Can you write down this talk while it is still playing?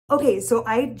Okay, so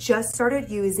I just started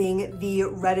using the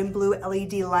red and blue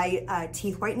LED light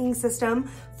teeth whitening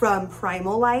system from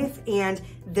Primal Life, and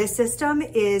this system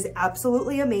is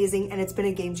absolutely amazing and it's been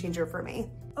a game changer for me.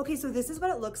 Okay, so this is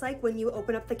what it looks like when you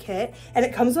open up the kit, and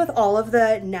it comes with all of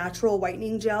the natural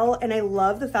whitening gel, and I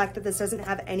love the fact that this doesn't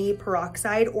have any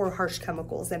peroxide or harsh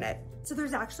chemicals in it. So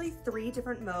there's actually 3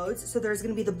 different modes. So there's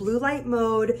gonna be the blue light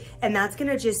mode, and that's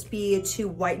gonna just be to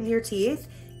whiten your teeth.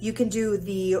 You can do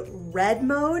the red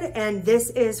mode, and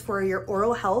this is for your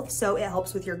oral health, so it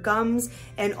helps with your gums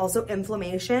and also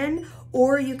inflammation.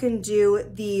 Or you can do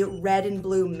the red and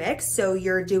blue mix, so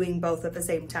you're doing both at the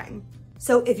same time.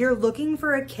 So if you're looking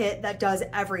for a kit that does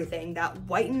everything, that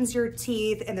whitens your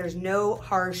teeth and there's no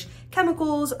harsh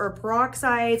chemicals or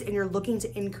peroxides, and you're looking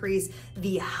to increase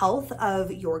the health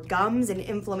of your gums and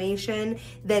inflammation,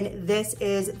 then this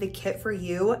is the kit for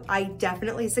you. I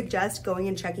definitely suggest going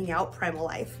and checking out Primal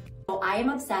Life. I am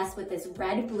obsessed with this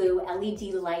red-blue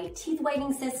LED light teeth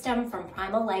whitening system from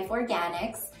Primal Life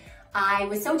Organics. I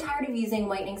was so tired of using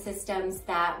whitening systems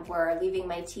that were leaving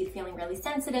my teeth feeling really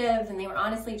sensitive, and they were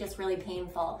honestly just really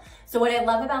painful. So what I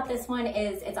love about this one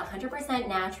is it's 100%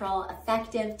 natural,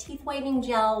 effective teeth whitening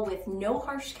gel with no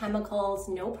harsh chemicals,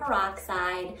 no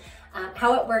peroxide.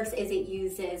 How it works is it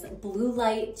uses blue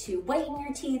light to whiten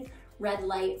your teeth, red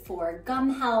light for gum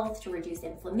health to reduce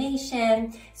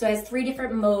inflammation. So it has 3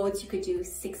 different modes. You could do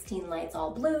 16 lights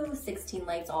all blue, 16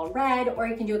 lights all red, or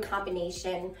you can do a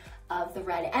combination of the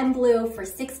red and blue for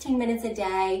 16 minutes a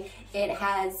day. It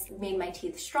has made my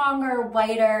teeth stronger,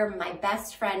 whiter. My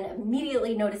best friend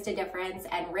immediately noticed a difference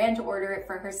and ran to order it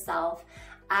for herself.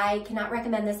 I cannot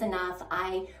recommend this enough.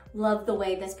 I love the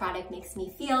way this product makes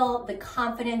me feel, the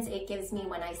confidence it gives me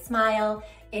when I smile.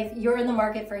 If you're in the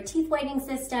market for a teeth whitening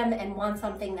system and want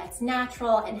something that's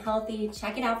natural and healthy,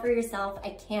 check it out for yourself.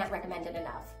 I can't recommend it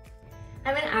enough.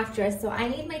 I'm an actress, so I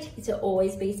need my teeth to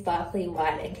always be sparkly,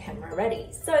 white, and camera ready.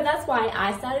 So that's why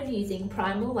I started using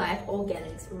Primal Life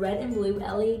Organics red and blue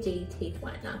LED teeth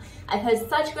whitener. I've heard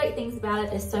such great things about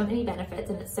it. There's so many benefits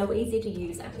and it's so easy to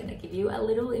use. I'm gonna give you a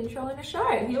little intro and a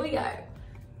show. Here we go.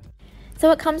 So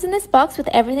it comes in this box with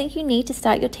everything you need to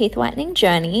start your teeth whitening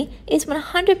journey. It's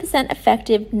 100%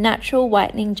 effective natural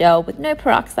whitening gel with no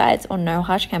peroxides or no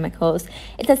harsh chemicals.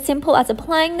 It's as simple as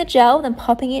applying the gel, then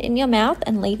popping it in your mouth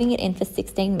and leaving it in for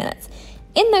 16 minutes.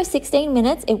 In those 16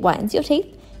 minutes, it whitens your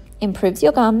teeth, improves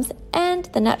your gums, and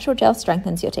the natural gel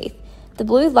strengthens your teeth. The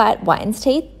blue light whitens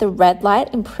teeth, the red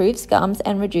light improves gums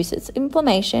and reduces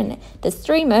inflammation. There's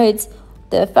 3 modes.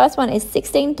 The first one is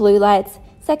 16 blue lights,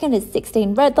 second is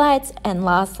 16 red lights, and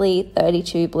lastly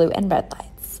 32 blue and red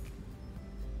lights.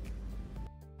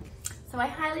 So I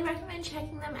highly recommend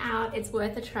checking them out. It's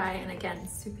worth a try, and again,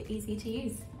 super easy to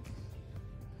use.